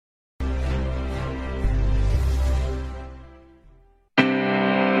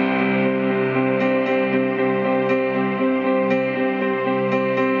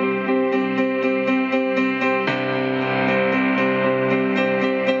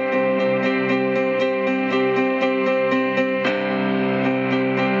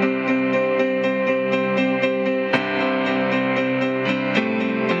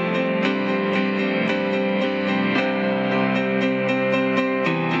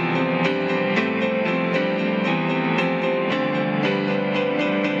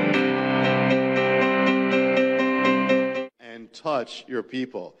touch your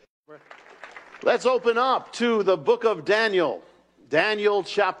people. Let's open up to the book of Daniel. Daniel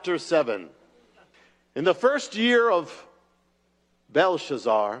chapter 7. In the first year of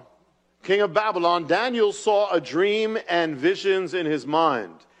Belshazzar, king of Babylon, Daniel saw a dream and visions in his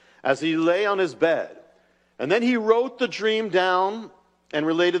mind as he lay on his bed. And then he wrote the dream down and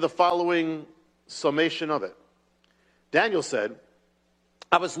related the following summation of it. Daniel said,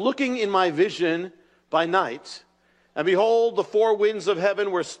 I was looking in my vision by night, and behold, the four winds of heaven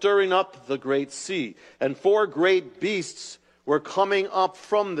were stirring up the great sea, and four great beasts were coming up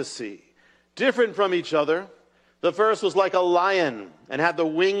from the sea, different from each other. The first was like a lion and had the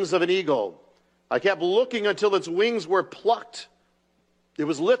wings of an eagle. I kept looking until its wings were plucked. It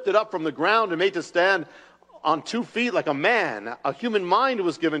was lifted up from the ground and made to stand on 2 feet like a man. A human mind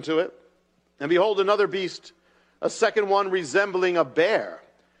was given to it. And behold, another beast, a second one resembling a bear.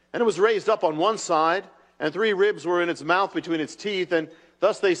 And it was raised up on one side, and 3 ribs were in its mouth between its teeth. And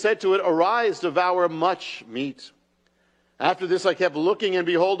thus they said to it, Arise, devour much meat. After this I kept looking, and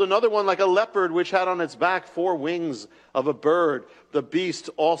behold, another one like a leopard, which had on its back 4 wings of a bird. The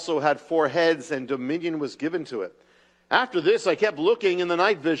beast also had 4 heads, and dominion was given to it. After this I kept looking in the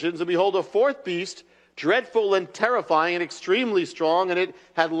night visions, and behold, a 4th beast, dreadful and terrifying and extremely strong, and it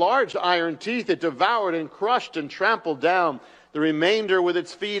had large iron teeth. It devoured and crushed and trampled down the remainder with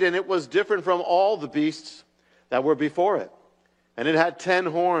its feet, and it was different from all the beasts that were before it. And it had 10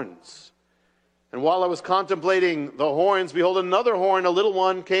 horns. And while I was contemplating the horns, behold, another horn, a little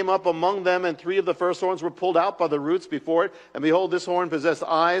one, came up among them, and 3 of the first horns were pulled out by the roots before it. And behold, this horn possessed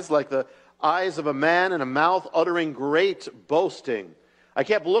eyes like the eyes of a man, and a mouth uttering great boasting. I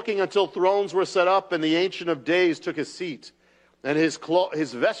kept looking until thrones were set up, and the Ancient of Days took his seat. And his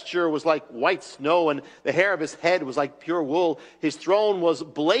vesture was like white snow, and the hair of his head was like pure wool. His throne was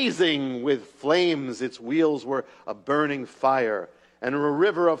blazing with flames. Its wheels were a burning fire. And a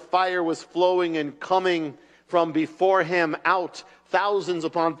river of fire was flowing and coming from before him out. Thousands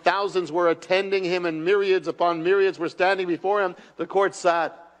upon thousands were attending him, and myriads upon myriads were standing before him. The court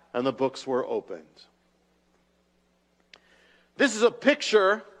sat, and the books were opened. This is a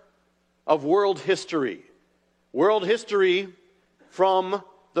picture of world history. World history from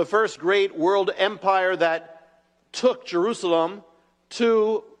the first great world empire that took Jerusalem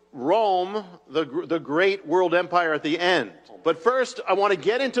to Rome, the great world empire at the end. But first, what we're going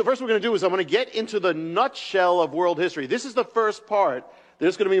to do is I want to get into the nutshell of world history. This is the first part.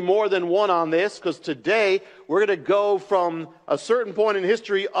 There's going to be more than one on this, because today we're going to go from a certain point in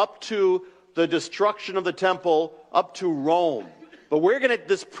history up to the destruction of the temple, up to Rome. But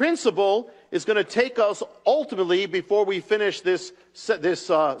this principle is going to take us ultimately, before we finish this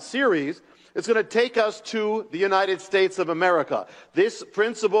series, it's going to take us to the United States of America. This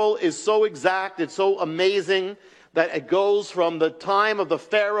principle is so exact, it's so amazing, that it goes from the time of the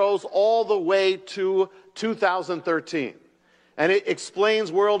pharaohs all the way to 2013. And it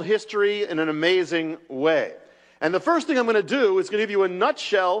explains world history in an amazing way. And the first thing I'm going to do is going to give you a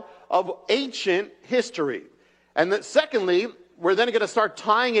nutshell of ancient history. And secondly, we're then going to start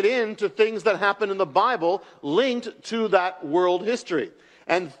tying it into things that happen in the Bible linked to that world history.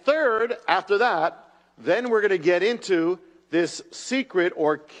 And third, after that, then we're going to get into this secret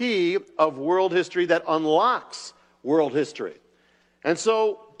or key of world history that unlocks world history. And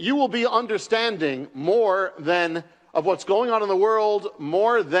so you will be understanding more than of what's going on in the world,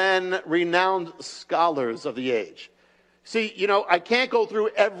 more than renowned scholars of the age. See, I can't go through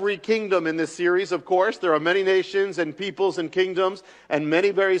every kingdom in this series, of course. There are many nations and peoples and kingdoms, and many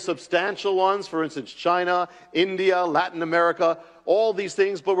very substantial ones. For instance, China, India, Latin America, all these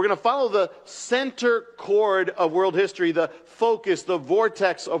things. But we're going to follow the center chord of world history, the focus, the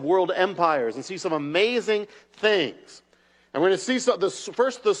vortex of world empires, and see some amazing things. And we're going to see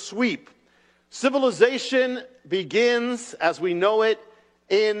first the sweep. Civilization begins, as we know it,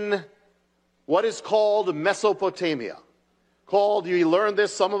 in what is called Mesopotamia. You learned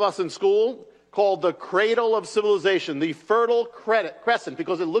this, some of us in school, called the cradle of civilization, the fertile crescent,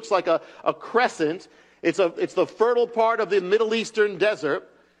 because it looks like a crescent. It's the fertile part of the Middle Eastern desert.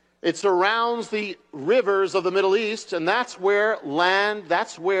 It surrounds the rivers of the Middle East, and that's where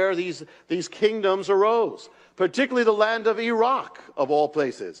these kingdoms arose. Particularly the land of Iraq, of all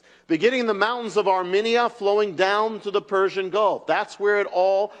places. Beginning in the mountains of Armenia, flowing down to the Persian Gulf. That's where it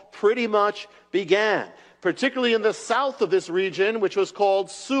all pretty much began. Particularly in the south of this region, which was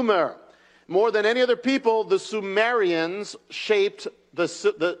called Sumer. More than any other people, the Sumerians shaped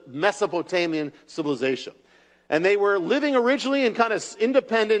the Mesopotamian civilization. And they were living originally in kind of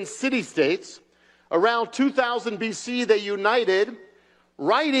independent city-states. Around 2000 BC, they united.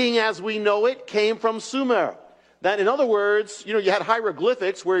 Writing as we know it came from Sumer. That, in other words, you had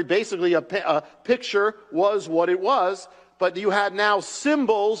hieroglyphics where basically a picture was what it was, but you had now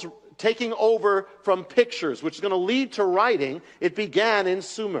symbols taking over from pictures, which is going to lead to writing. It began in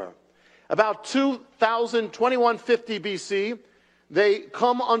Sumer. About 2150 BC, they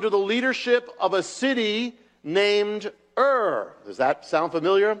come under the leadership of a city named Ur. Does that sound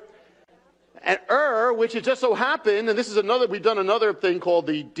familiar? And Ur, which it just so happened, and this is we've done another thing called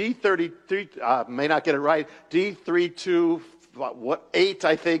the D33, may not get it right, D328,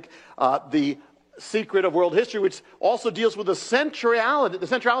 I think, the secret of world history, which also deals with the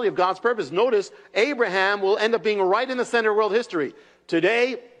centrality of God's purpose. Notice, Abraham will end up being right in the center of world history.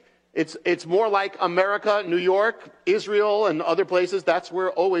 Today, it's more like America, New York, Israel, and other places. That's where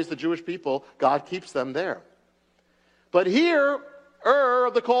always the Jewish people, God keeps them there. But here, Ur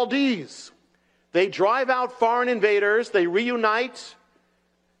of the Chaldees, they drive out foreign invaders, they reunite,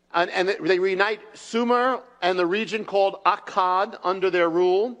 and they reunite Sumer and the region called Akkad under their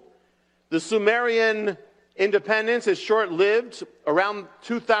rule. The Sumerian independence is short-lived. Around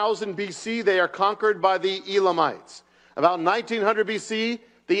 2000 BC, they are conquered by the Elamites. About 1900 BC,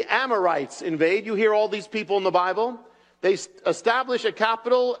 the Amorites invade. You hear all these people in the Bible. They establish a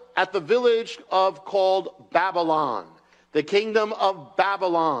capital at the village called Babylon, the kingdom of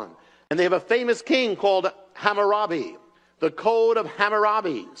Babylon. And they have a famous king called Hammurabi, the Code of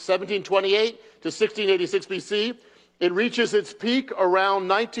Hammurabi, 1728 to 1686 BC. It reaches its peak around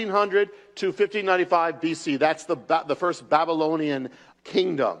 1900 to 1595 BC. That's the first Babylonian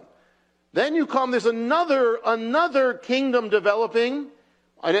kingdom. Then there's another kingdom developing,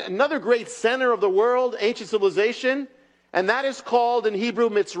 another great center of the world, ancient civilization, and that is called in Hebrew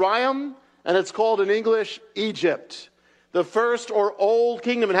Mitzrayim, and it's called in English Egypt. The first or old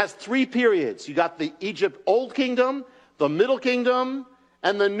kingdom, it has three periods. You got the Egypt Old Kingdom, the Middle Kingdom,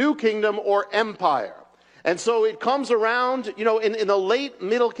 and the New Kingdom or Empire. And so it comes around, in the late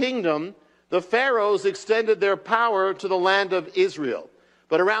Middle Kingdom, the pharaohs extended their power to the land of Israel.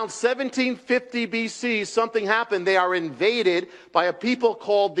 But around 1750 BC, something happened. They are invaded by a people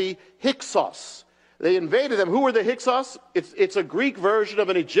called the Hyksos. They invaded them. Who were the Hyksos? It's a Greek version of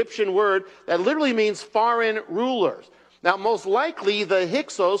an Egyptian word that literally means foreign rulers. Now, most likely, the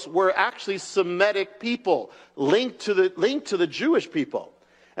Hyksos were actually Semitic people linked to the Jewish people.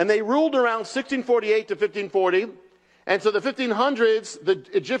 And they ruled around 1648 to 1540. And so the 1500s, the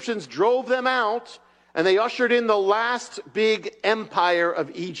Egyptians drove them out, and they ushered in the last big empire of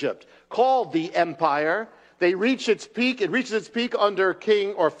Egypt, called the Empire. They reach its peak. It reaches its peak under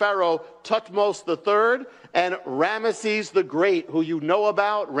King or Pharaoh Thutmose III and Ramesses the Great, who you know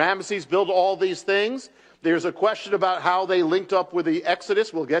about. Ramesses built all these things. There's a question about how they linked up with the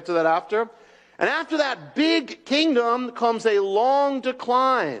Exodus. We'll get to that after. And after that big kingdom comes a long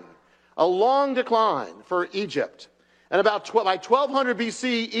decline for Egypt. And by 1200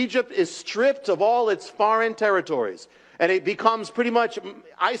 BC, Egypt is stripped of all its foreign territories. And it becomes pretty much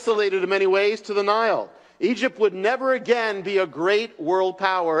isolated in many ways to the Nile. Egypt would never again be a great world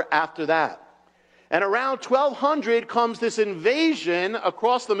power after that. And around 1200 comes this invasion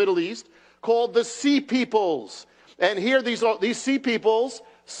across the Middle East called the Sea Peoples. And here these Sea Peoples,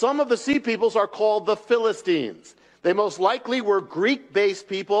 some of the Sea Peoples are called the Philistines. They most likely were Greek-based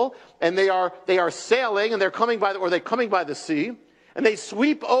people, and they are sailing, and they're coming by the sea, and they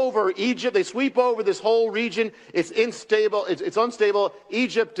sweep over Egypt. They sweep over this whole region. It's unstable. It's unstable.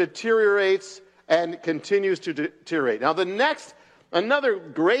 Egypt deteriorates and continues to deteriorate. Now, another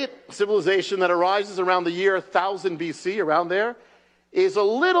great civilization that arises around the year 1000 BC, around there, is a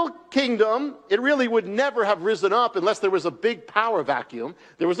little kingdom. It really would never have risen up unless there was a big power vacuum.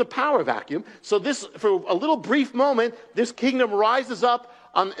 There was a power vacuum. So for a little brief moment, this kingdom rises up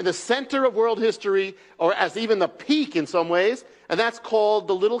in the center of world history, or as even the peak in some ways, and that's called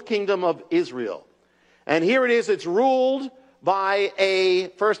the little kingdom of Israel. And here it is. It's ruled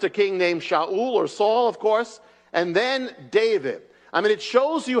by first a king named Shaul, or Saul, of course, and then David. I mean, it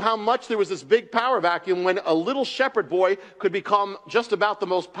shows you how much there was this big power vacuum when a little shepherd boy could become just about the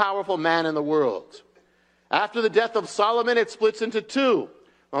most powerful man in the world. After the death of Solomon, it splits into two.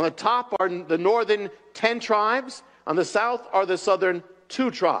 On the top are the northern 10 tribes. On the south are the southern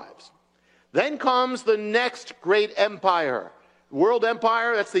 2 tribes. Then comes the next great empire, world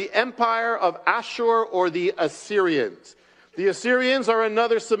empire. That's the empire of Ashur, or the Assyrians. The Assyrians are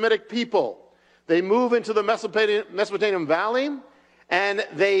another Semitic people. They move into the Mesopotamian Valley. And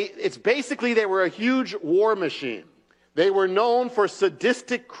they were a huge war machine. They were known for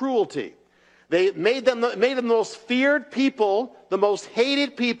sadistic cruelty. They made them the most feared people, the most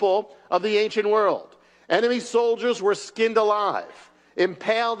hated people of the ancient world. Enemy soldiers were skinned alive,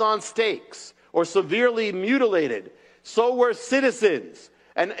 impaled on stakes, or severely mutilated. So were citizens,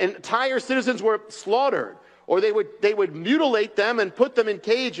 and entire citizens were slaughtered. Or they would mutilate them and put them in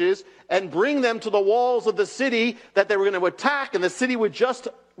cages and bring them to the walls of the city that they were going to attack, and the city would just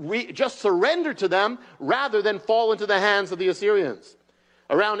surrender to them rather than fall into the hands of the Assyrians.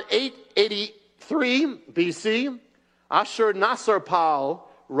 Around 883 BC, Ashur-nasir-pal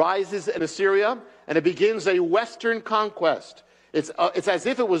rises in Assyria, and it begins a western conquest. It's as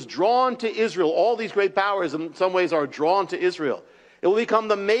if it was drawn to Israel. All these great powers in some ways are drawn to Israel. It will become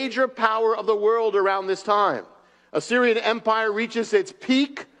the major power of the world around this time. Assyrian Empire reaches its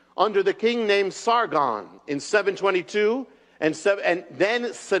peak under the king named Sargon in 722, and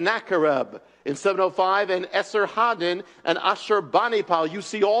then Sennacherib in 705, and Esarhaddon and Ashurbanipal. You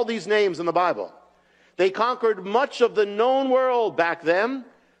see all these names in the Bible. They conquered much of the known world back then.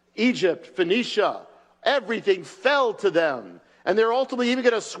 Egypt, Phoenicia, everything fell to them. And they're ultimately even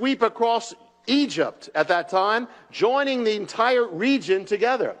going to sweep across Egypt at that time, joining the entire region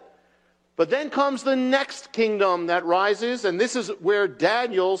together. But then comes the next kingdom that rises, and this is where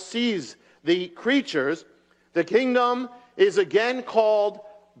Daniel sees the creatures. The kingdom is again called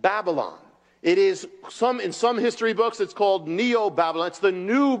Babylon. It is in some history books it's called Neo-Babylon. It's the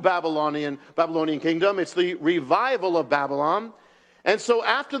new Babylonian kingdom. It's the revival of Babylon. And so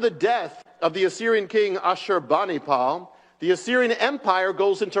after the death of the Assyrian king Ashurbanipal, the Assyrian Empire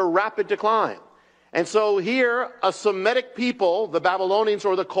goes into rapid decline. And so here, a Semitic people, the Babylonians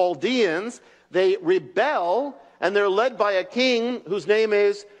or the Chaldeans, they rebel, and they're led by a king whose name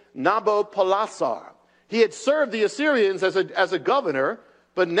is Nabopolassar. He had served the Assyrians as a governor,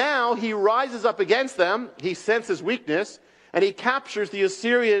 but now he rises up against them. He senses weakness, and he captures the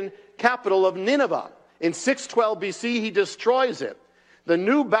Assyrian capital of Nineveh. In 612 BC, he destroys it. The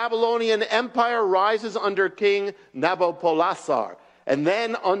new Babylonian Empire rises under King Nabopolassar, and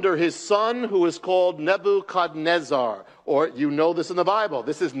then under his son, who is called Nebuchadnezzar, or you know this in the Bible.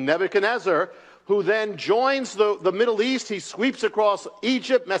 This is Nebuchadnezzar, who then joins the Middle East. He sweeps across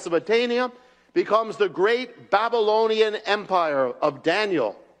Egypt, Mesopotamia, becomes the great Babylonian Empire of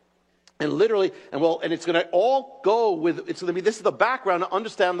Daniel. And literally, and it's going to all go with, it's going to be, this is the background to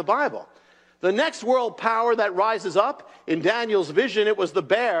understand the Bible. The next world power that rises up, in Daniel's vision, it was the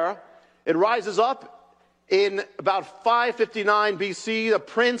bear. It rises up in about 559 BC, the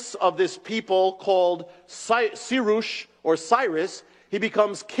prince of this people called Cyrus, or Cyrus. He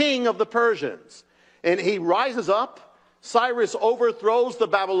becomes king of the Persians. And he rises up. Cyrus overthrows the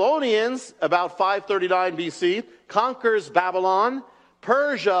Babylonians about 539 BC, conquers Babylon.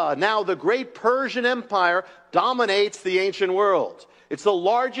 Persia, now the great Persian Empire, dominates the ancient world. It's the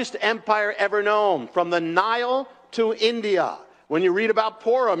largest empire ever known, from the Nile to India. When you read about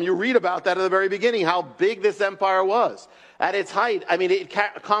Purim, you read about that at the very beginning, how big this empire was. At its height,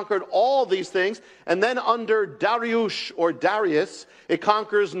 it conquered all these things. And then under Darius, or Darius, it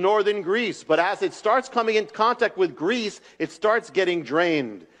conquers northern Greece. But as it starts coming in contact with Greece, it starts getting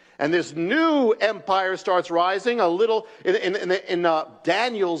drained. And this new empire starts rising a little in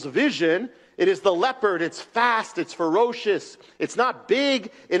Daniel's vision. It is the leopard. It's fast. It's ferocious. It's not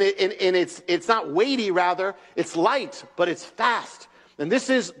big. It's not weighty, rather. It's light, but it's fast. And this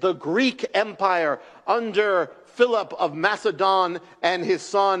is the Greek Empire under Philip of Macedon and his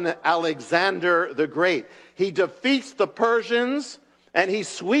son Alexander the Great. He defeats the Persians, and he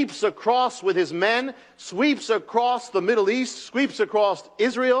sweeps across with his men, sweeps across the Middle East, sweeps across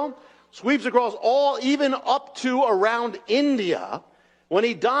Israel, sweeps across all, even up to around India. When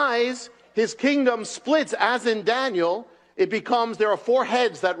he dies, his kingdom splits, as in Daniel. There are 4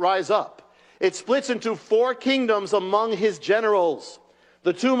 heads that rise up. It splits into 4 kingdoms among his generals.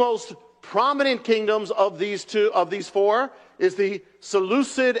 The 2 most prominent kingdoms of these 4 is the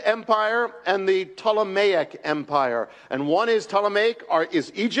Seleucid Empire and the Ptolemaic Empire. And one is Ptolemaic,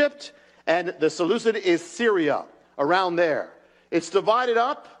 is Egypt, and the Seleucid is Syria, around there. It's divided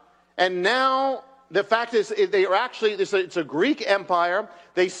up, and now the fact is it's a Greek empire.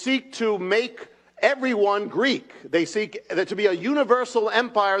 They seek to make everyone Greek. They seek to be a universal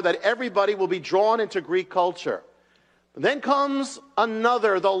empire that everybody will be drawn into Greek culture. Then comes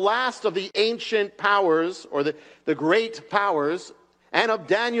another, the last of the ancient powers, or the great powers, and of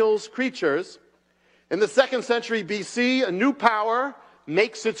Daniel's creatures. In the 2nd century BC, a new power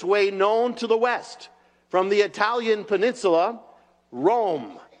makes its way known to the west. From the Italian peninsula,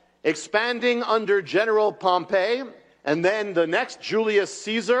 Rome, expanding under General Pompey, and then the next, Julius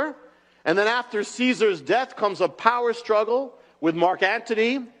Caesar. And then after Caesar's death comes a power struggle with Mark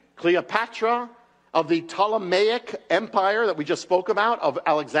Antony, Cleopatra, of the Ptolemaic Empire that we just spoke about, of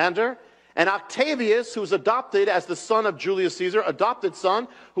Alexander. And Octavius, who's adopted as the son of Julius Caesar, adopted son,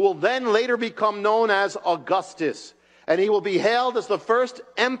 who will then later become known as Augustus. And he will be hailed as the first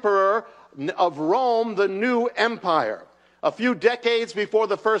emperor of Rome, the new empire. A few decades before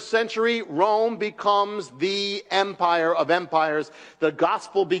the first century, Rome becomes the empire of empires. The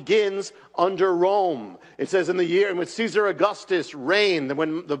gospel begins under Rome. It says in the year in which Caesar Augustus reigned,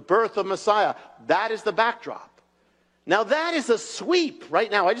 when the birth of Messiah, that is the backdrop. Now that is a sweep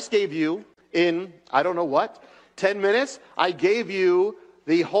right now. I just gave you in, I don't know what, 10 minutes, I gave you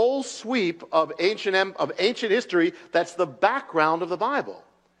the whole sweep of ancient history. That's the background of the Bible.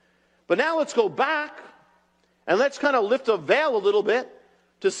 But now let's go back and let's kind of lift a veil a little bit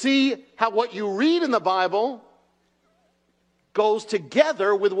to see how what you read in the Bible goes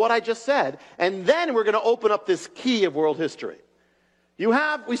together with what I just said. And then we're going to open up this key of world history.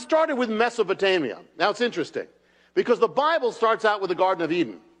 We started with Mesopotamia. Now it's interesting because the Bible starts out with the Garden of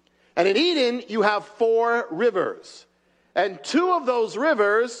Eden. And in Eden, you have 4 rivers. And 2 of those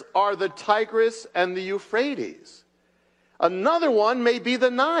rivers are the Tigris and the Euphrates. Another one may be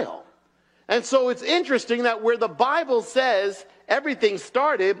the Nile. And so it's interesting that where the Bible says everything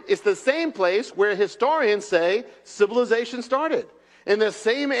started, it's the same place where historians say civilization started. In the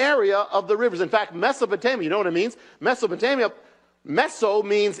same area of the rivers. In fact, Mesopotamia, you know what it means? Mesopotamia, meso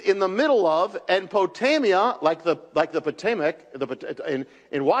means in the middle of, and Potamia, like the Potomac,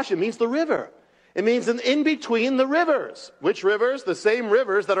 in Washington, means the river. It means in between the rivers. Which rivers? The same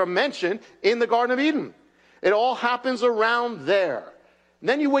rivers that are mentioned in the Garden of Eden. It all happens around there. And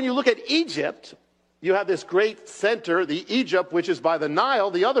then when you look at Egypt, you have this great center, the Egypt, which is by the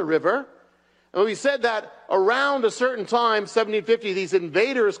Nile, the other river. And we said that around a certain time, 1750, these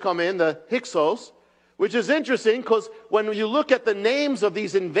invaders come in, the Hyksos, which is interesting because when you look at the names of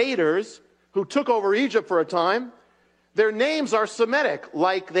these invaders who took over Egypt for a time, their names are Semitic.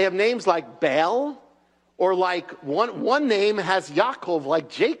 Like they have names like Baal, or like one name has Yaakov, like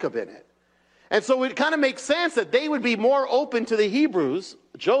Jacob in it. And so it kind of makes sense that they would be more open to the Hebrews,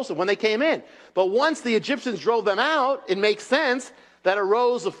 Joseph, when they came in. But once the Egyptians drove them out, it makes sense that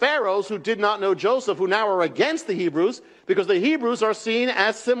arose the pharaohs who did not know Joseph, who now are against the Hebrews, because the Hebrews are seen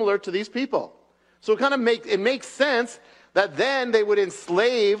as similar to these people. So it makes sense that then they would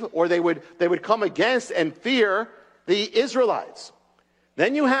enslave, or they would come against and fear the Israelites.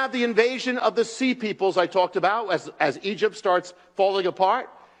 Then you have the invasion of the sea peoples I talked about as Egypt starts falling apart.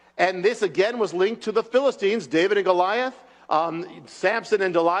 And this again was linked to the Philistines, David and Goliath, Samson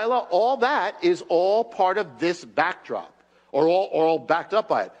and Delilah. All that is all part of this backdrop, or all backed up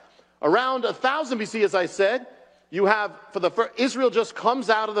by it. Around 1000 BC, as I said, you have Israel just comes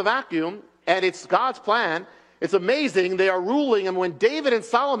out of the vacuum, and it's God's plan. It's amazing. They are ruling, and when David and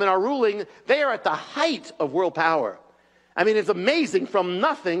Solomon are ruling, they are at the height of world power. I mean, it's amazing from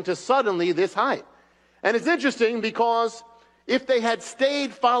nothing to suddenly this height. And it's interesting because if they had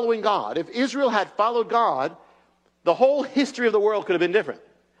stayed following God, if Israel had followed God, the whole history of the world could have been different.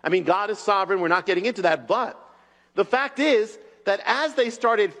 I mean, God is sovereign. We're not getting into that. But the fact is that as they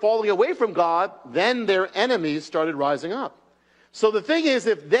started falling away from God, then their enemies started rising up. So the thing is,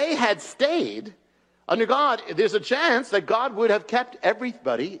 if they had stayed under God, there's a chance that God would have kept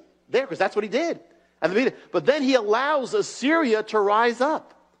everybody there, because that's what he did at the beginning. But then he allows Assyria to rise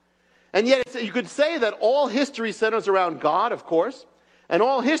up. And yet you could say that all history centers around God, of course, and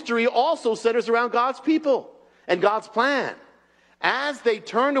all history also centers around God's people and God's plan. As they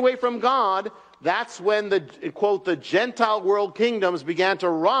turned away from God, that's when the, quote, the Gentile world kingdoms began to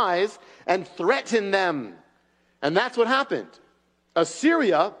rise and threaten them. And that's what happened.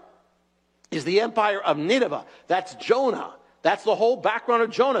 Assyria is the empire of Nineveh. That's Jonah. That's the whole background of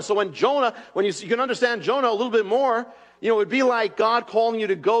Jonah. So when you can understand Jonah a little bit more, it would be like God calling you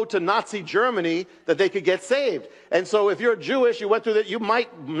to go to Nazi Germany that they could get saved. And so if you're Jewish, you went through that, you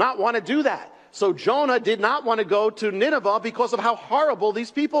might not want to do that. So Jonah did not want to go to Nineveh because of how horrible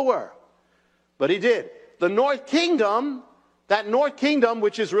these people were. But he did. The North Kingdom, that North Kingdom,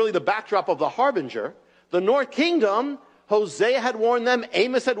 which is really the backdrop of the Harbinger, the North Kingdom, Hosea had warned them,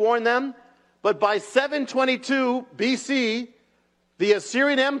 Amos had warned them, but by 722 BC, the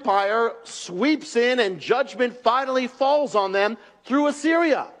Assyrian Empire sweeps in and judgment finally falls on them through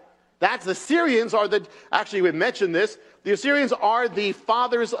Assyria. The Assyrians are actually we mentioned this, the Assyrians are the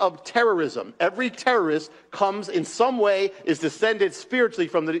fathers of terrorism. Every terrorist comes in some way, is descended spiritually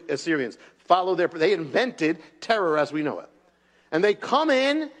from the Assyrians. They invented terror as we know it. And they come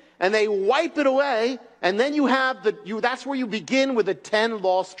in and they wipe it away, and then you have that's where you begin with the 10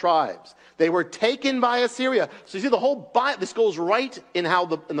 lost tribes. They were taken by Assyria. So you see the whole Bible, this goes right in how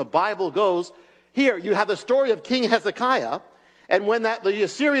the Bible goes. Here you have the story of King Hezekiah, And when the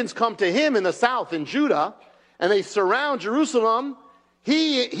Assyrians come to him in the south, in Judah, and they surround Jerusalem,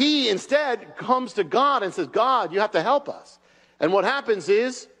 he instead comes to God and says, God, you have to help us. And what happens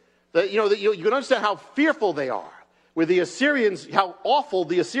is that, you can understand how fearful they are. With the Assyrians, how awful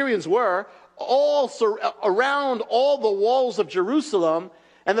the Assyrians were, all around all the walls of Jerusalem.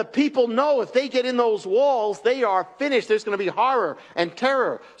 And the people know if they get in those walls, they are finished. There's going to be horror and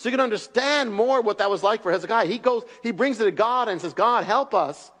terror. So you can understand more what that was like for Hezekiah. He brings it to God and says, God, help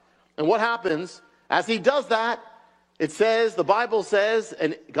us. And what happens? As he does that, it says, the Bible says,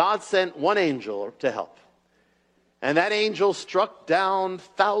 and God sent one angel to help. And that angel struck down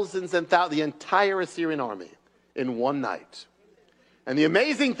thousands and thousands, the entire Assyrian army in one night. And the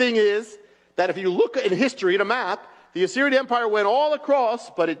amazing thing is that if you look in history at a map, the Assyrian Empire went all across,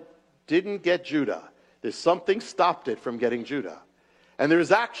 but it didn't get Judah. Something stopped it from getting Judah. And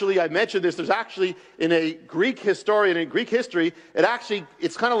there's actually, I mentioned this, there's actually in a Greek historian, in Greek history,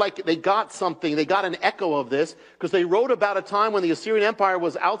 it's kind of like they got something, they got an echo of this, because they wrote about a time when the Assyrian Empire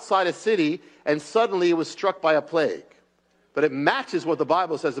was outside a city, and suddenly it was struck by a plague. But it matches what the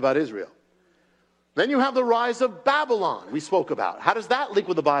Bible says about Israel. Then you have the rise of Babylon, we spoke about. How does that link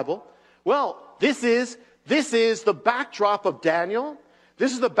with the Bible? Well, this is the backdrop of Daniel.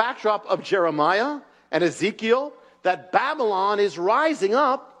 This is the backdrop of Jeremiah and Ezekiel, that Babylon is rising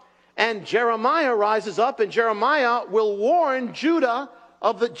up, and Jeremiah rises up, and Jeremiah will warn Judah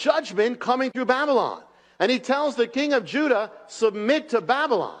of the judgment coming through Babylon. And he tells the king of Judah, submit to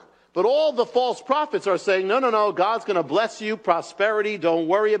Babylon. But all the false prophets are saying, no, God's going to bless you, prosperity, don't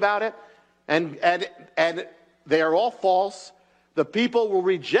worry about it. And they are all false. The people will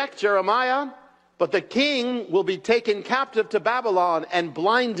reject Jeremiah, but the king will be taken captive to Babylon and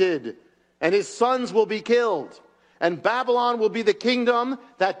blinded, and his sons will be killed. And Babylon will be the kingdom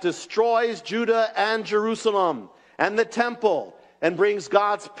that destroys Judah and Jerusalem and the temple and brings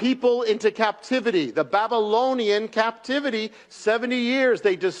God's people into captivity. The Babylonian captivity, 70 years,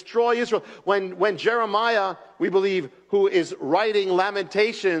 they destroy Israel. When Jeremiah, we believe, who is writing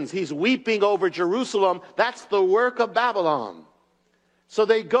Lamentations, he's weeping over Jerusalem, that's the work of Babylon. So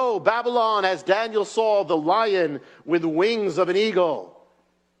they go, Babylon, as Daniel saw, the lion with wings of an eagle.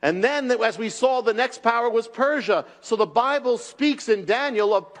 And then, as we saw, the next power was Persia. So the Bible speaks in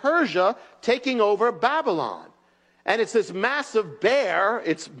Daniel of Persia taking over Babylon. And it's this massive bear.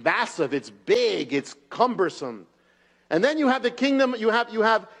 It's massive, it's big, it's cumbersome. And then you have the kingdom, you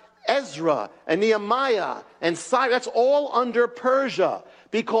have Ezra and Nehemiah and Cyrus. That's all under Persia.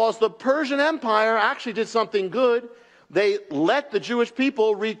 Because the Persian Empire actually did something good. They let the Jewish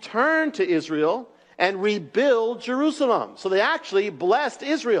people return to Israel and rebuild Jerusalem. So they actually blessed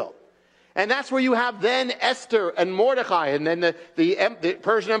Israel. And that's where you have then Esther and Mordecai. And then the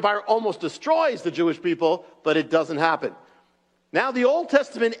Persian Empire almost destroys the Jewish people, but it doesn't happen. Now the Old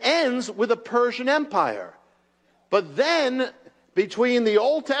Testament ends with the Persian Empire. But then, between the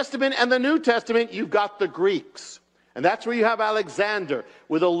Old Testament and the New Testament, you've got the Greeks. And that's where you have Alexander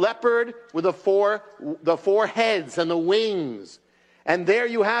with a leopard with the four heads and the wings. And there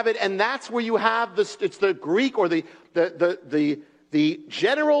you have it, and that's where you have it's the Greek or the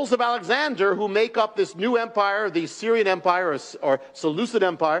generals of Alexander who make up this new empire, the Syrian Empire or Seleucid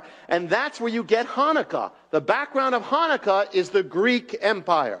Empire, and that's where you get Hanukkah. The background of Hanukkah is the Greek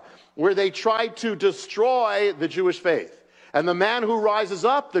Empire, where they tried to destroy the Jewish faith. And the man who rises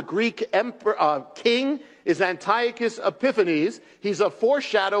up, the Greek king, is Antiochus Epiphanes. He's a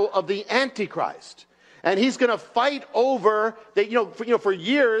foreshadow of the Antichrist. And he's going to fight over, for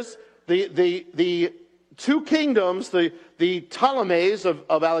years, the two kingdoms, the Ptolemies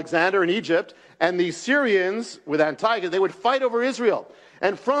of Alexander in Egypt and the Syrians with Antiochus, they would fight over Israel.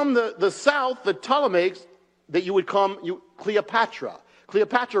 And from the south, the Ptolemies, Cleopatra.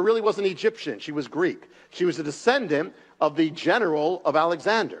 Cleopatra really wasn't Egyptian. She was Greek. She was a descendant of the general of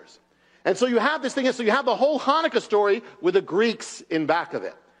Alexander's. And so you have this thing, so you have the whole Hanukkah story with the Greeks in back of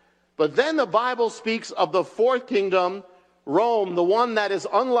it. But then the Bible speaks of the fourth kingdom, Rome, the one that is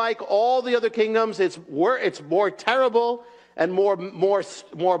unlike all the other kingdoms. It's more terrible and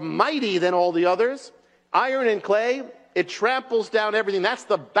more mighty than all the others. Iron and clay, it tramples down everything. That's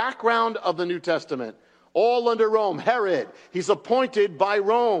the background of the New Testament. All under Rome. Herod, he's appointed by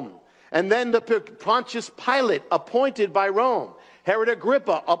Rome. And then the Pontius Pilate, appointed by Rome. Herod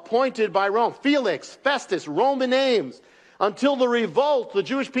Agrippa, appointed by Rome. Felix, Festus, Roman names. Until the revolt, the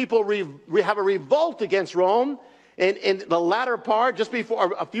Jewish people have a revolt against Rome in the latter part, just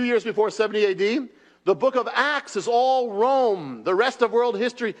before, a few years before 70 AD. The book of Acts is all Rome. The rest of world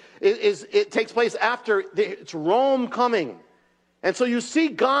history it takes place after it's Rome coming. And so you see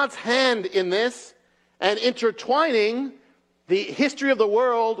God's hand in this and intertwining the history of the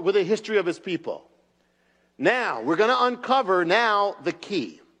world with the history of his people. Now, we're going to uncover now the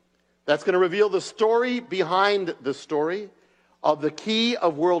key. That's going to reveal the story behind the story of the key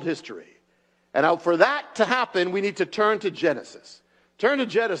of world history. And now for that to happen, we need to turn to Genesis. Turn to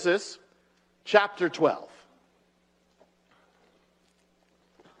Genesis chapter 12.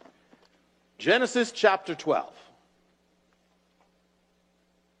 Genesis chapter 12.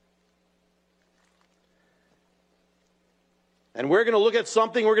 And we're going to look at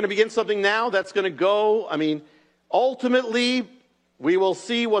something, we're going to begin something now that's going to go, ultimately, we will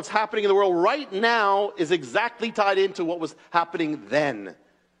see what's happening in the world right now is exactly tied into what was happening then.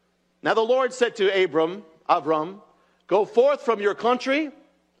 Now the Lord said to Avram, go forth from your country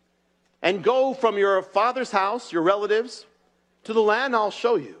and go from your father's house, your relatives, to the land I'll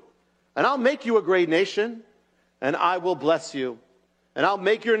show you. And I'll make you a great nation, and I will bless you. And I'll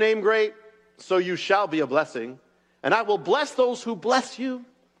make your name great, so you shall be a blessing. And I will bless those who bless you.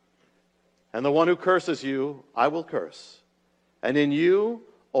 And the one who curses you, I will curse. And in you,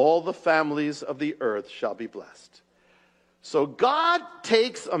 all the families of the earth shall be blessed. So God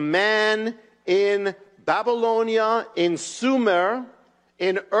takes a man in Babylonia, in Sumer,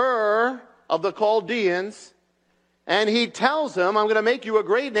 in Ur of the Chaldeans, and he tells him, I'm going to make you a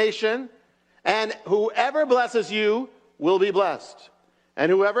great nation, and whoever blesses you will be blessed,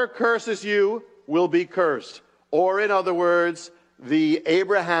 and whoever curses you will be cursed. Or in other words, the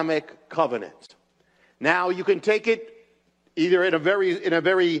Abrahamic covenant. Now you can take it either in a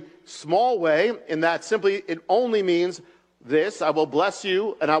very small way, in that simply it only means this, I will bless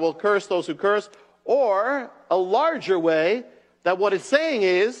you and I will curse those who curse, or a larger way, that what it's saying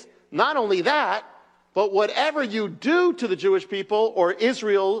is, not only that, but whatever you do to the Jewish people or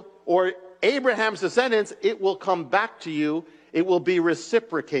Israel or Abraham's descendants, it will come back to you. It will be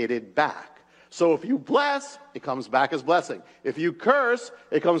reciprocated back. So if you bless, it comes back as blessing. If you curse,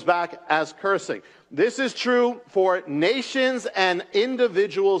 it comes back as cursing. This is true for nations and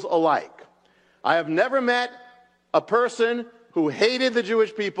individuals alike. I have never met a person who hated the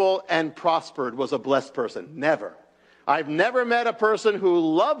Jewish people and prospered, was a blessed person. Never. I've never met a person who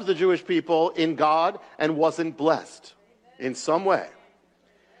loved the Jewish people in God and wasn't blessed in some way.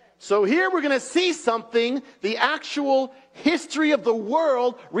 So here we're going to see something, the actual history of the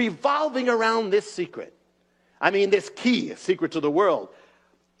world revolving around this secret. This key, secret to the world.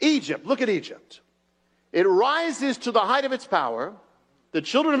 Egypt, look at Egypt. It rises to the height of its power. The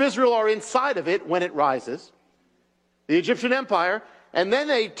children of Israel are inside of it when it rises. The Egyptian empire. And then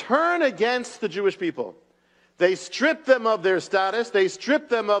they turn against the Jewish people. They strip them of their status. They strip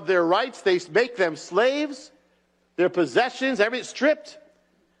them of their rights. They make them slaves. Their possessions, everything stripped.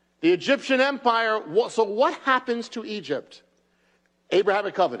 The Egyptian empire, so what happens to Egypt?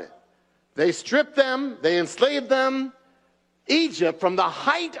 Abrahamic covenant. They strip them, they enslave them. Egypt, from the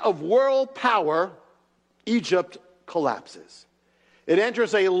height of world power, Egypt collapses. It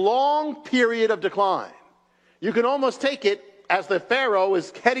enters a long period of decline. You can almost take it as the Pharaoh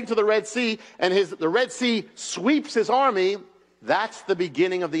is heading to the Red Sea and the Red Sea sweeps his army. That's the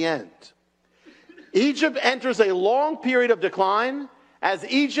beginning of the end. Egypt enters a long period of decline. As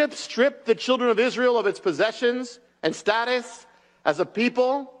Egypt stripped the children of Israel of its possessions and status as a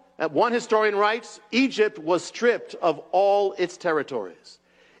people, one historian writes, Egypt was stripped of all its territories.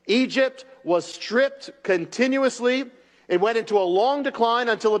 Egypt was stripped continuously. It went into a long decline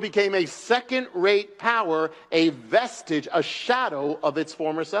until it became a second-rate power, a vestige, a shadow of its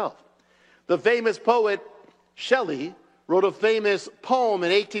former self. The famous poet Shelley wrote a famous poem in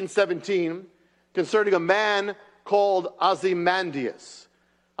 1817 concerning a man called Ozymandias.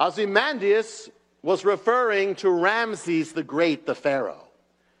 Ozymandias was referring to Ramses the Great, the Pharaoh,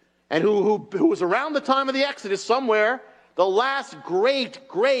 and who was around the time of the Exodus somewhere, the last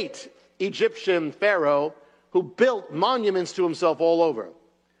great Egyptian Pharaoh who built monuments to himself all over.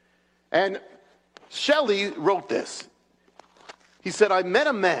 And Shelley wrote this. He said, I met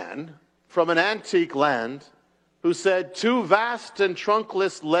a man from an antique land who said, 2 vast and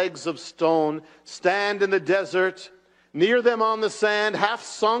trunkless legs of stone stand in the desert. Near them on the sand, half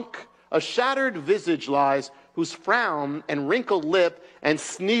sunk, a shattered visage lies, whose frown and wrinkled lip and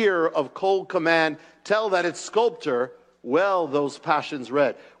sneer of cold command tell that its sculptor well those passions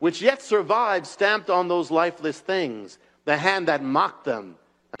read, which yet survive stamped on those lifeless things, the hand that mocked them.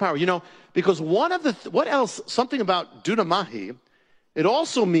 Power, because one of what else, something about dunamahi, it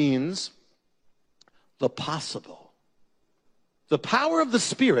also means the possible. The power of the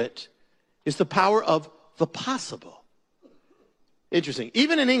Spirit is the power of the possible. Interesting.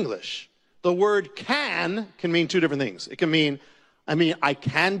 Even in English, the word can mean 2 different things. It can mean, I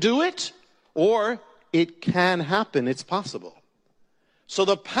can do it, or it can happen. It's possible. So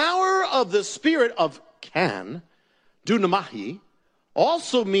the power of the spirit of can, dunamahi,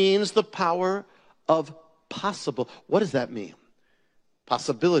 also means the power of possible. What does that mean?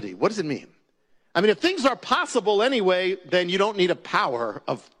 Possibility. What does it mean? I mean, if things are possible anyway, then you don't need a power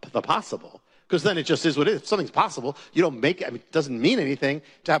of the possible, because then it just is what it is. If something's possible, you don't make it. I mean, it doesn't mean anything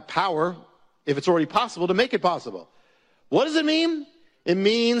to have power if it's already possible to make it possible. What does it mean? It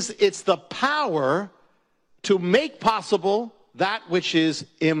means it's the power to make possible that which is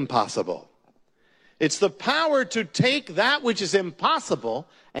impossible. It's the power to take that which is impossible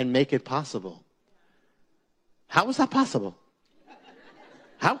and make it possible. How is that possible?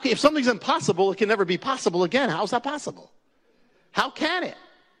 If something's impossible, it can never be possible again. How is that possible? How can it?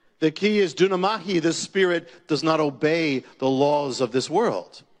 The key is dunamahi. The spirit does not obey the laws of this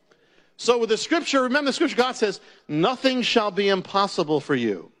world. So with the scripture, remember the scripture, God says, nothing shall be impossible for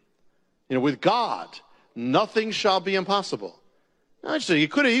you. You know, with God, nothing shall be impossible. Now, actually, you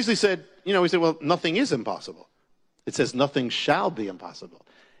could have easily said, he said, well, nothing is impossible. It says nothing shall be impossible.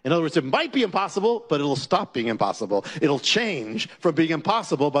 In other words, it might be impossible, but it'll stop being impossible. It'll change from being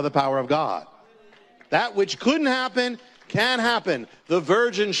impossible by the power of God. That which couldn't happen can happen. The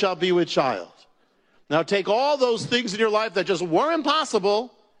virgin shall be with child. Now take all those things in your life that just were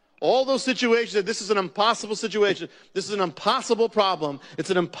impossible, all those situations that this is an impossible situation, this is an impossible problem,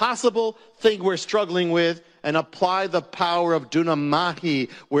 it's an impossible thing we're struggling with, and apply the power of dunamahi,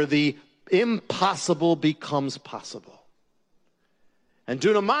 where the impossible becomes possible. And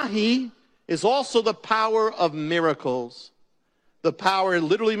dunamahi is also the power of miracles. The power,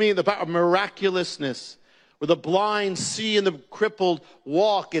 literally meaning the power of miraculousness, where the blind see and the crippled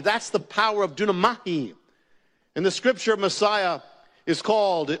walk. That's the power of dunamahi. In the scripture, Messiah is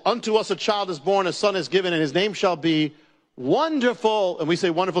called, unto us a child is born, a son is given, and his name shall be Wonderful. And we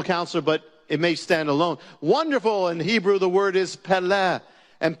say Wonderful Counselor, but it may stand alone. Wonderful, in Hebrew, the word is Peleh.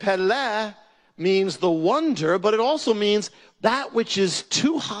 And Peleh means the wonder, but it also means that which is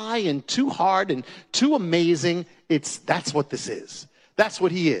too high and too hard and too amazing. That's what this is. That's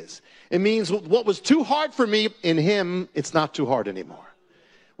what he is. It means what was too hard for me, in him, it's not too hard anymore.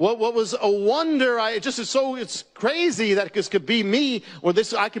 What was a wonder, it's crazy that this could be me, or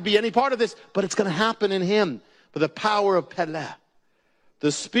I could be any part of this, but it's going to happen in him. But the power of Peleh.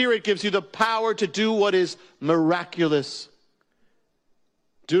 The Spirit gives you the power to do what is miraculous.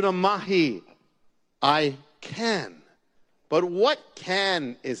 Dunamahi, I can. But what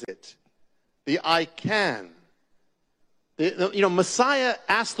can is it? The I can. Messiah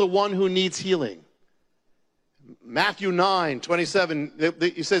asked the one who needs healing. Matthew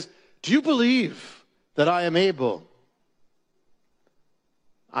 9:27, he says, do you believe that I am able?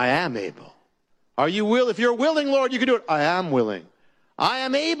 I am able. Are you willing? If you're willing, Lord, you can do it. I am willing. I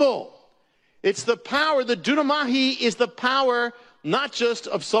am able. It's the power. The dunamahi is the power not just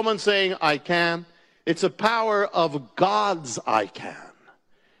of someone saying I can. It's a power of God's I can.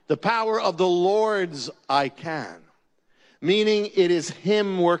 The power of the Lord's I can. Meaning it is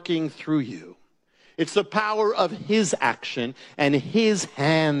him working through you. It's the power of his action and his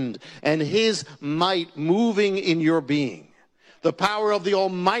hand and his might moving in your being. The power of the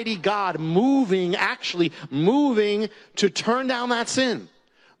Almighty God actually moving to turn down that sin.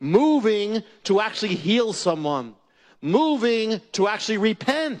 Moving to actually heal someone. Moving to actually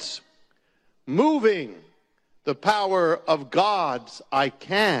repent. Moving the power of God's I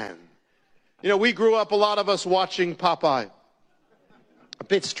can. We grew up, a lot of us, watching Popeye. A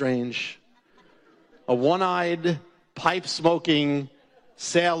bit strange. A one-eyed, pipe-smoking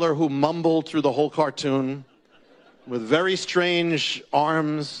sailor who mumbled through the whole cartoon with very strange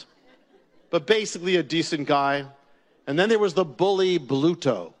arms, but basically a decent guy. And then there was the bully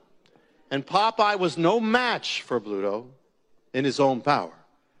Bluto. And Popeye was no match for Bluto in his own power.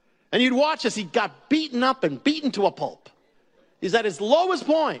 And you'd watch as he got beaten up and beaten to a pulp. He's at his lowest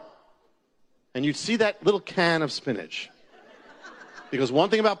point. And you'd see that little can of spinach. Because one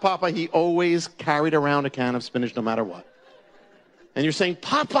thing about Popeye, he always carried around a can of spinach no matter what. And you're saying,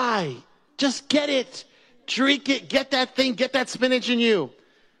 Popeye, just get it. Drink it. Get that thing. Get that spinach in you.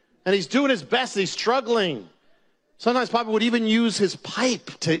 And he's doing his best. He's struggling. Sometimes Popeye would even use his pipe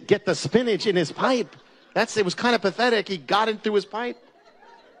to get the spinach in his pipe. It was kind of pathetic. He got it through his pipe.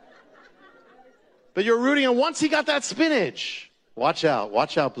 But you're rooting, and once he got that spinach, watch out,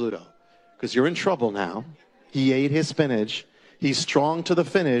 Bluto. Because you're in trouble now. He ate his spinach. He's strong to the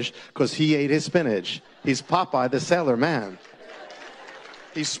finish because he ate his spinach. He's Popeye the Sailor Man.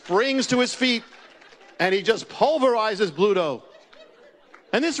 He springs to his feet and he just pulverizes Bluto.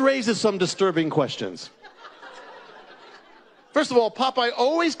 And this raises some disturbing questions. First of all, Popeye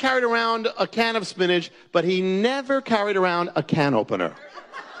always carried around a can of spinach, but he never carried around a can opener.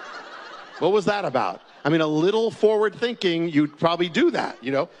 What was that about? I mean, a little forward thinking, you'd probably do that,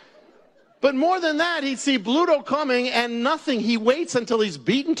 you know. But more than that, he'd see Bluto coming and nothing. He waits until he's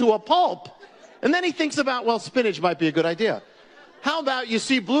beaten to a pulp. And then he thinks about, well, spinach might be a good idea. How about you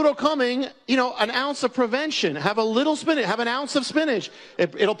see Bluto coming, you know, an ounce of prevention. Have a little spinach, have an ounce of spinach.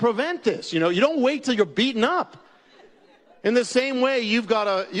 It'll prevent this, you know. You don't wait till you're beaten up. In the same way, you've got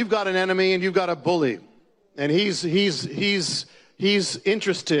an enemy and you've got a bully. And he's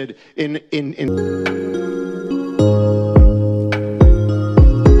interested in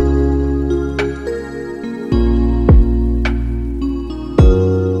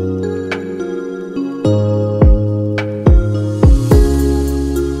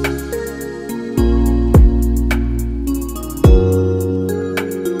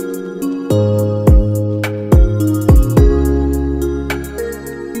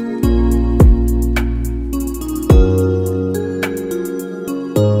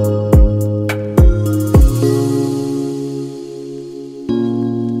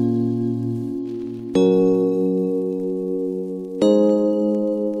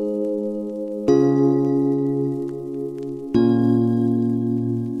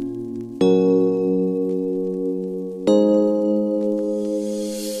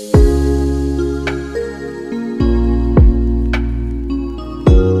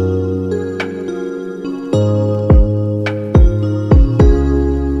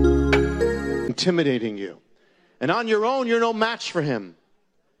intimidating you. And on your own, you're no match for him.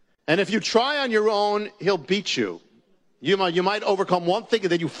 And if you try on your own, he'll beat you. You might overcome one thing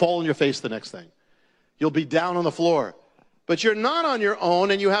and then you fall on your face the next thing. You'll be down on the floor. But you're not on your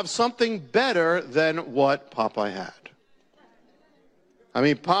own and you have something better than what Popeye had. I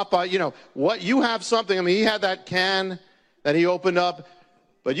mean, Popeye, you know, what you have something, I mean, he had that can that he opened up,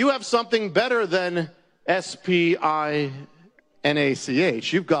 but you have something better than SPINACH.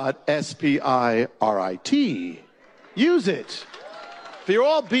 You've got SPIRIT. Use it. If you're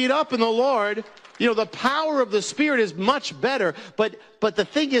all beat up in the Lord, you know, the power of the Spirit is much better. But the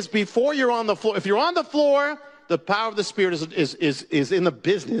thing is, before you're on the floor, if you're on the floor, the power of the Spirit is in the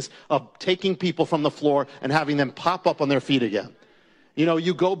business of taking people from the floor and having them pop up on their feet again. You know,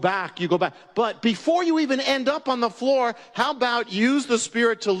 you go back. But before you even end up on the floor, how about use the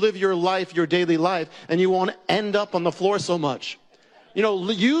Spirit to live your life, your daily life, and you won't end up on the floor so much. You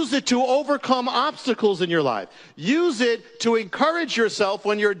know, use it to overcome obstacles in your life. Use it to encourage yourself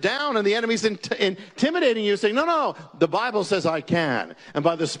when you're down and the enemy's intimidating you, saying, no, the Bible says I can. And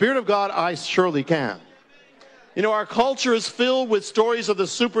by the Spirit of God, I surely can. You know, our culture is filled with stories of the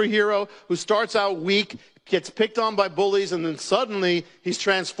superhero who starts out weak, gets picked on by bullies, and then suddenly he's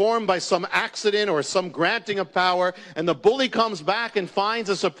transformed by some accident or some granting of power, and the bully comes back and finds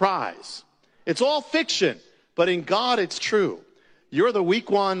a surprise. It's all fiction, but in God it's true. You're the weak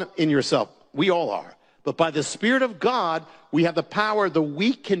one in yourself. We all are. But by the Spirit of God, we have the power. The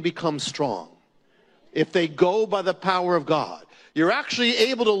weak can become strong if they go by the power of God. You're actually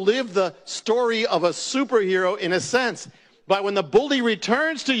able to live the story of a superhero in a sense. But when the bully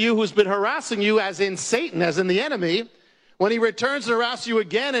returns to you who's been harassing you, as in Satan, as in the enemy, when he returns to harass you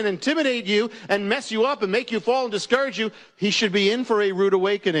again and intimidate you and mess you up and make you fall and discourage you, he should be in for a rude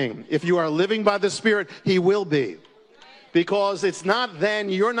awakening. If you are living by the Spirit, he will be. Because it's not then,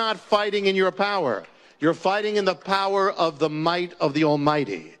 you're not fighting in your power. You're fighting in the power of the might of the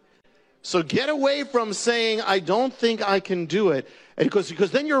Almighty. So get away from saying, I don't think I can do it.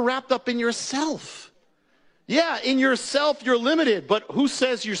 Because then you're wrapped up in yourself. Yeah, in yourself you're limited. But who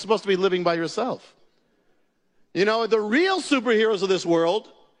says you're supposed to be living by yourself? You know, the real superheroes of this world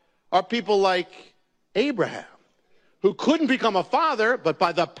are people like Abraham, who couldn't become a father, but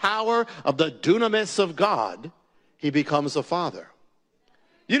by the power of the dunamis of God, he becomes a father.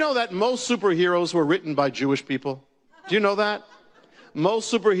 You know that most superheroes were written by Jewish people? Do you know that?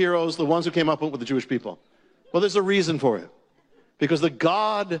 Most superheroes, the ones who came up with the Jewish people. Well, there's a reason for it. Because the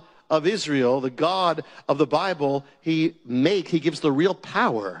God of Israel, the God of the Bible, he gives the real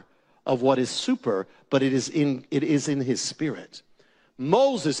power of what is super, but it is in his Spirit.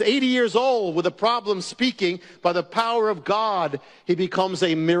 Moses, 80 years old, with a problem speaking, by the power of God, he becomes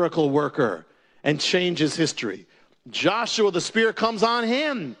a miracle worker and changes history. Joshua, the Spirit comes on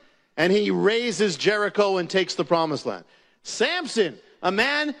him, and he raises Jericho and takes the promised land. Samson, a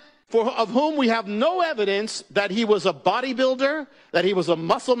man of whom we have no evidence that he was a bodybuilder, that he was a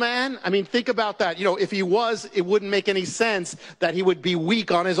muscle man. I mean, think about that. You know, if he was, it wouldn't make any sense that he would be weak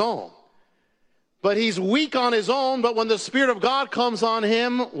on his own. But he's weak on his own, but when the Spirit of God comes on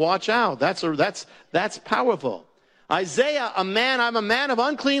him, watch out. That's powerful. Isaiah, I'm a man of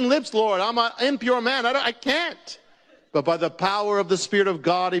unclean lips, Lord. I'm an impure man. I can't. But by the power of the Spirit of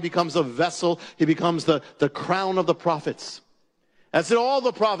God, he becomes a vessel. He becomes the crown of the prophets. That's it, all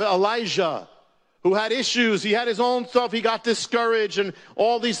the prophets. Elijah, who had issues. He had his own stuff. He got discouraged and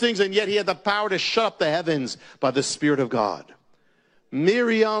all these things. And yet he had the power to shut up the heavens by the Spirit of God.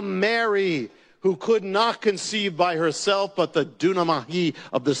 Miriam, Mary, who could not conceive by herself, but the dunamahi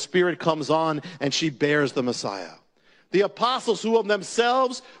of the Spirit comes on and she bears the Messiah. The apostles, who of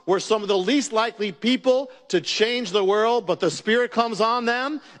themselves were some of the least likely people to change the world, but the Spirit comes on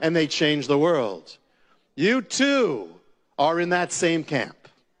them and they change the world. You too are in that same camp.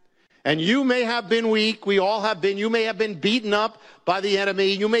 And you may have been weak. We all have been. You may have been beaten up by the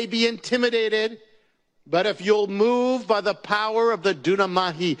enemy. You may be intimidated. But if you'll move by the power of the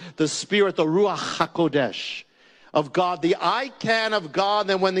dunamahi, the Spirit, the Ruach HaKodesh of God, the I can of God,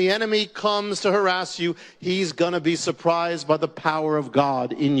 then when the enemy comes to harass you, he's going to be surprised by the power of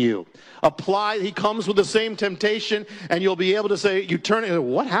God in you. He comes with the same temptation, and you'll be able to say, you turn it,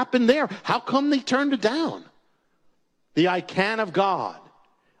 what happened there? How come they turned it down? The I can of God.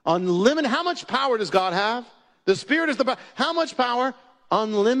 Unlimited. How much power does God have? The Spirit is the power. How much power?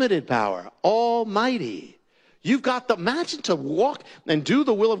 Unlimited power. Almighty. You've got imagine to walk and do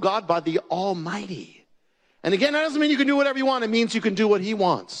the will of God by the Almighty. And again, that doesn't mean you can do whatever you want. It means you can do what he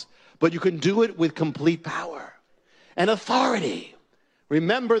wants. But you can do it with complete power and authority.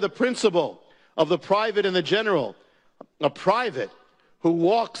 Remember the principle of the private and the general. A private who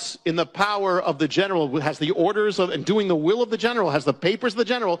walks in the power of the general, who has the orders of and doing the will of the general, has the papers of the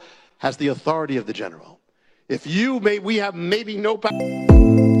general, has the authority of the general. If we have maybe no power.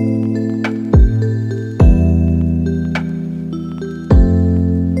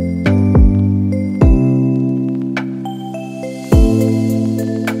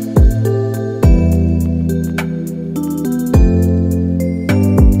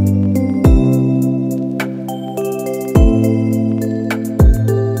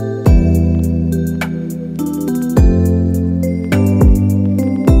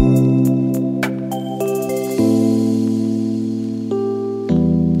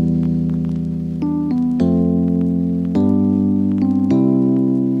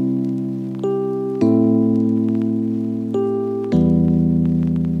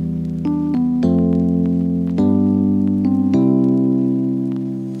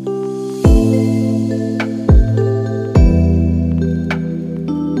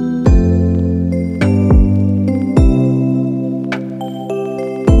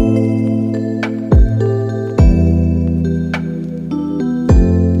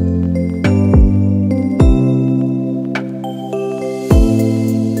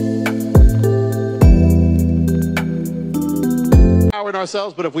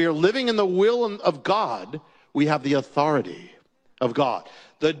 Ourselves, but if we are living in the will of God, we have the authority of God.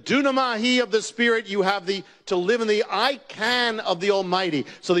 The dunamahi of the Spirit, you have to live in the I can of the Almighty.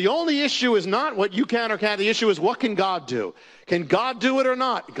 So the only issue is not what you can or can't. The issue is what can God do? Can God do it or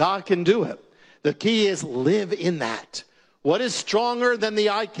not? God can do it. The key is live in that. What is stronger than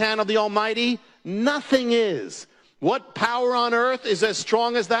the I can of the Almighty? Nothing is. What power on earth is as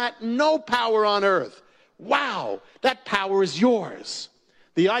strong as that? No power on earth. Wow, that power is yours.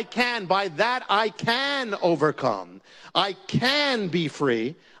 The I can, by that I can overcome. I can be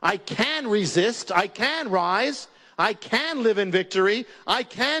free. I can resist. I can rise. I can live in victory. I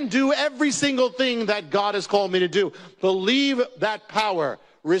can do every single thing that God has called me to do. Believe that power.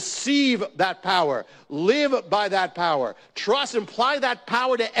 Receive that power. Live by that power. Trust, apply that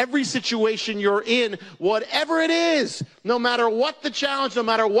power to every situation you're in, whatever it is. No matter what the challenge, no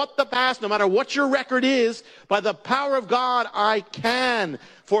matter what the past, no matter what your record is, by the power of God, I can.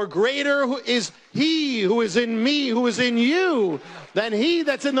 For greater is he who is in me, who is in you, than he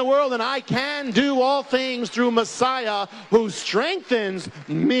that's in the world. And I can do all things through Messiah who strengthens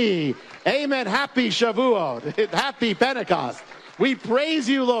me. Amen. Happy Shavuot. Happy Pentecost. We praise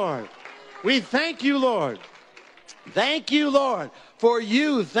you, Lord. We thank you, Lord. Thank you, Lord, for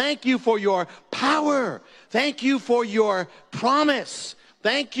you. Thank you for your power. Thank you for your promise.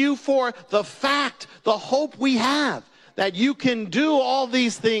 Thank you for the fact, the hope we have that you can do all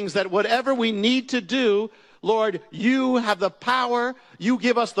these things, that whatever we need to do, Lord, you have the power. You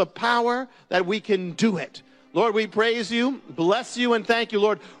give us the power that we can do it. Lord, we praise you, bless you, and thank you,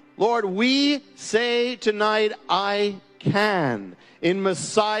 Lord. Lord, we say tonight, I can. In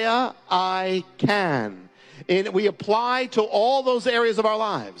Messiah, I can. And we apply to all those areas of our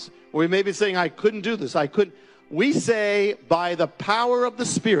lives where we may be saying, I couldn't do this. I couldn't. We say, by the power of the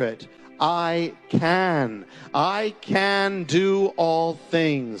Spirit, I can. I can do all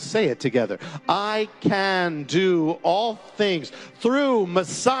things. Say it together. I can do all things through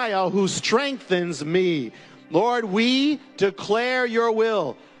Messiah who strengthens me. Lord, we declare your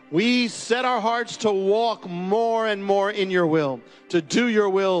will. We set our hearts to walk more and more in your will, to do your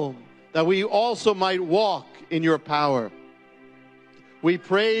will, that we also might walk in your power. We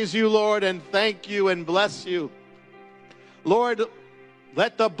praise you, Lord, and thank you and bless you. Lord,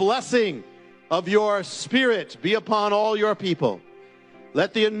 let the blessing of your Spirit be upon all your people.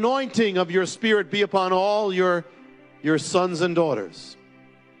 Let the anointing of your Spirit be upon all your sons and daughters.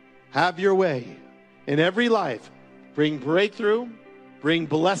 Have your way in every life. Bring breakthrough, bring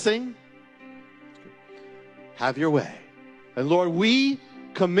blessing. Have your way. And Lord, we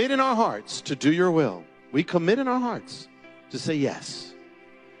commit in our hearts to do your will. We commit in our hearts to say yes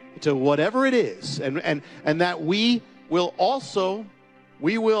to whatever it is, and that we will,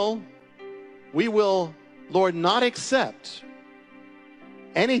 Lord, not accept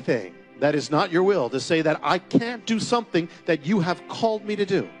anything that is not your will, to say that I can't do something that you have called me to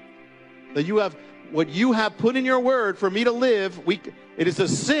do, that you have, what you have put in your word for me to live. It is a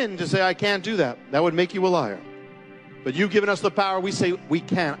sin to say I can't do that. That would make you a liar. But you've given us the power. We say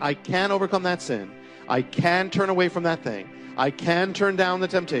I can overcome that sin. I can turn away from that thing. I can turn down the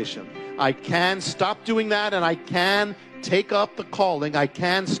temptation. I can stop doing that, and I can take up the calling. I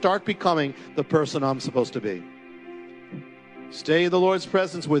can start becoming the person I'm supposed to be. Stay in the Lord's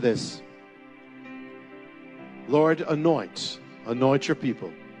presence with us. Lord, anoint your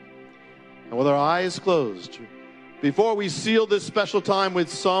people. And with our eyes closed, before we seal this special time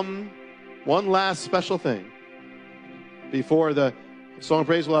with one last special thing, before the Song of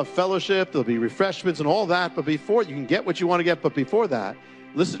Praise will have fellowship, there'll be refreshments and all that, but before, you can get what you want to get, but before that,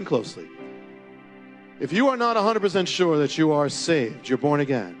 listen closely. If you are not 100% sure that you are saved, you're born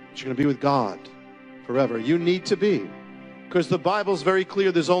again, that you're going to be with God forever, you need to be. Because the Bible's very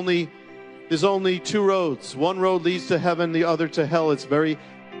clear, there's only two roads. One road leads to heaven, the other to hell. It's very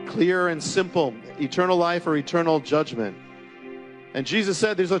clear and simple. Eternal life or eternal judgment. And Jesus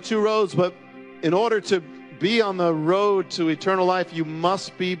said there's two roads, but in order to be on the road to eternal life, you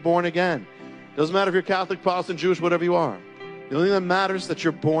must be born again. Doesn't matter if you're Catholic, Protestant, Jewish, whatever you are. The only thing that matters is that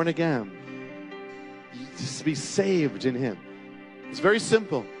you're born again. Just to be saved in Him. It's very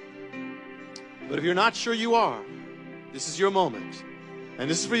simple. But if you're not sure you are, this is your moment. And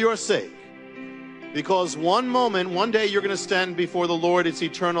this is for your sake. Because one day you're going to stand before the Lord. It's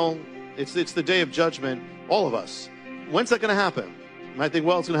eternal. It's the day of judgment. All of us. When's that going to happen? You might think,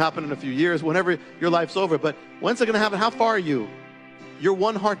 well, it's going to happen in a few years, whenever your life's over. But when's it going to happen? How far are you? You're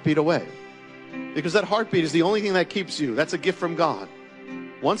one heartbeat away. Because that heartbeat is the only thing that keeps you. That's a gift from God.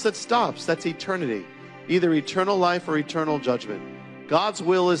 Once that stops, that's eternity. Either eternal life or eternal judgment. God's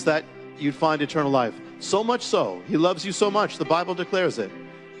will is that you'd find eternal life. So much so, He loves you so much, the Bible declares it,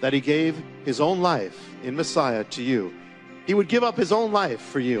 that He gave His own life in Messiah to you. He would give up His own life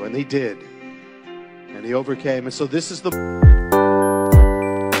for you, and He did. And He overcame. And so this is the...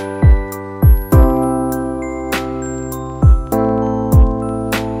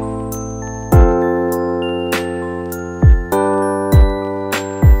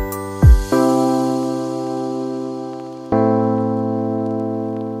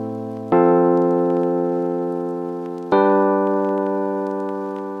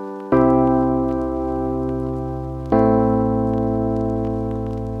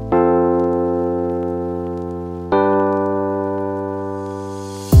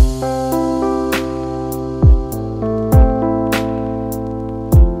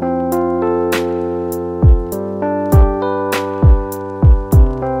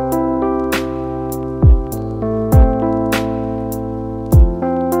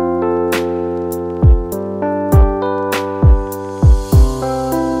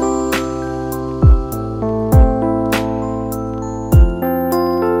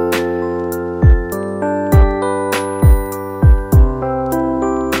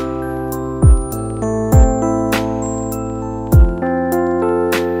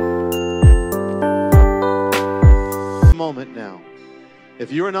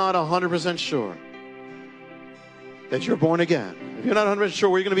 If you're not 100% sure that you're born again, if you're not 100% sure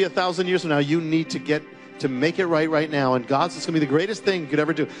where you're going to be 1,000 years from now, you need to make it right now. And God's, it's going to be the greatest thing you could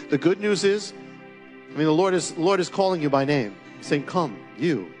ever do. The good news is, the Lord is calling you by name. He's saying, come,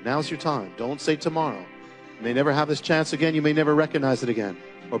 now's your time. Don't say tomorrow. You may never have this chance again. You may never recognize it again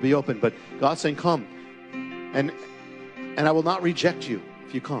or be open. But God's saying, come. And I will not reject you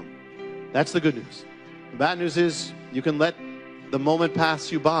if you come. That's the good news. The bad news is you can let the moment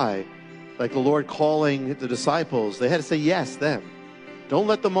pass you by, like the Lord calling the disciples. They had to say yes then. Don't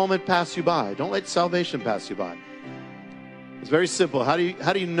let the moment pass you by. Don't let salvation pass you by. It's very simple. How do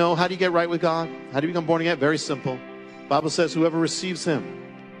you know? How do you get right with God? How do you become born again? Very simple. The Bible says whoever receives him,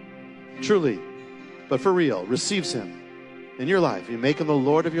 truly, but for real, receives him in your life, you make him the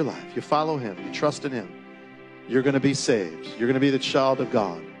Lord of your life, you follow him, you trust in him, you're going to be saved. You're going to be the child of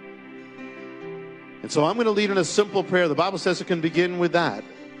God. And so I'm going to lead in a simple prayer. The Bible says it can begin with that.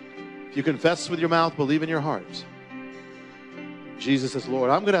 If you confess with your mouth, believe in your heart, Jesus is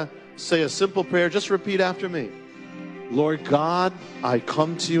Lord. I'm going to say a simple prayer. Just repeat after me. Lord God, I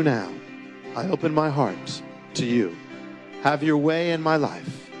come to you now. I open my heart to you. Have your way in my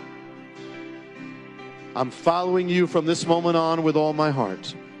life. I'm following you from this moment on with all my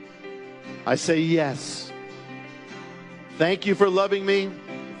heart. I say yes. Thank you for loving me.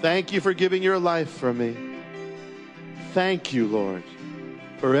 Thank you for giving your life for me. Thank you, Lord,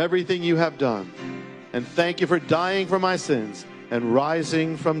 for everything you have done. And thank you for dying for my sins and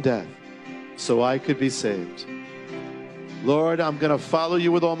rising from death so I could be saved. Lord, I'm going to follow you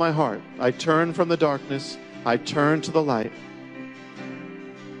with all my heart. I turn from the darkness. I turn to the light.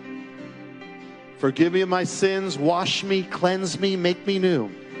 Forgive me of my sins. Wash me, cleanse me, make me new.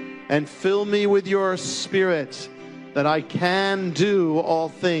 And fill me with your Spirit that I can do all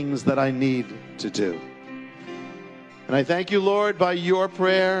things that I need to do. And I thank you, Lord, by your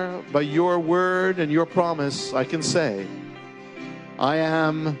prayer, by your word and your promise, I can say, I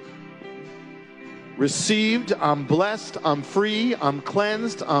am received, I'm blessed, I'm free, I'm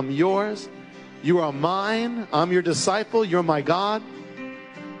cleansed, I'm yours. You are mine, I'm your disciple, you're my God,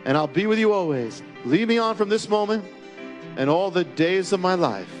 and I'll be with you always. Lead me on from this moment and all the days of my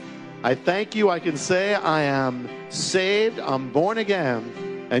life. I thank you, I can say I am saved, I'm born again,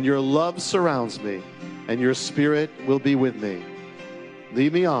 and your love surrounds me, and your Spirit will be with me.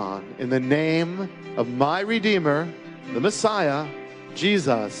 Lead me on in the name of my Redeemer, the Messiah,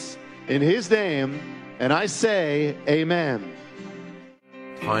 Jesus, in his name, and I say, amen.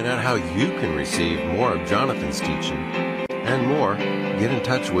 To find out how you can receive more of Jonathan's teaching and more, get in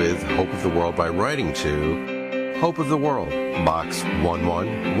touch with Hope of the World by writing to Hope of the World, Box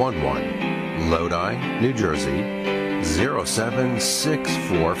 1111, Lodi, New Jersey,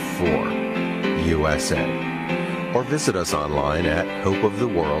 07644, USA. Or visit us online at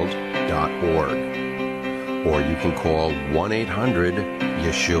hopeoftheworld.org. Or you can call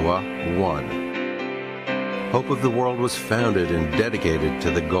 1-800-YESHUA-1. Hope of the World was founded and dedicated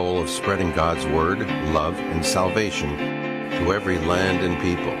to the goal of spreading God's Word, love, and salvation to every land and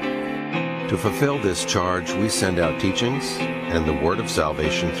people. To fulfill this charge, we send out teachings and the Word of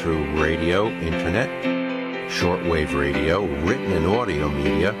salvation through radio, internet, shortwave radio, written and audio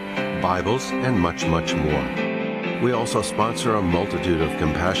media, Bibles, and much, much more. We also sponsor a multitude of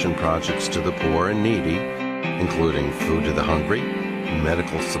compassion projects to the poor and needy, including food to the hungry,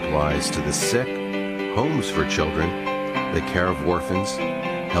 medical supplies to the sick, homes for children, the care of orphans,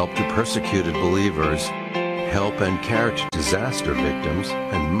 help to persecuted believers, help and care to disaster victims,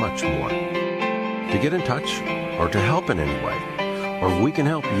 and much more. To get in touch or to help in any way, or if we can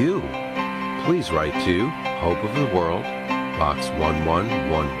help you, please write to Hope of the World, Box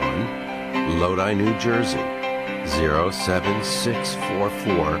 1111, Lodi, New Jersey,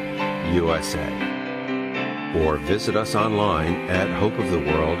 07644, USA. Or visit us online at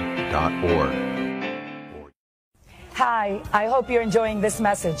hopeoftheworld.org. Hi, I hope you're enjoying this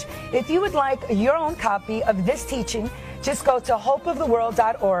message. If you would like your own copy of this teaching, just go to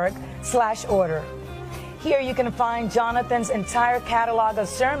hopeoftheworld.org/order. Here you can find Jonathan's entire catalog of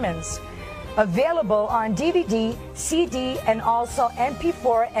sermons, available on DVD, CD, and also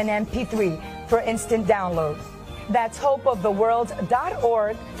MP4 and MP3 for instant download. That's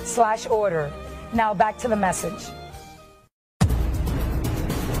hopeoftheworld.org/order. Now back to the message.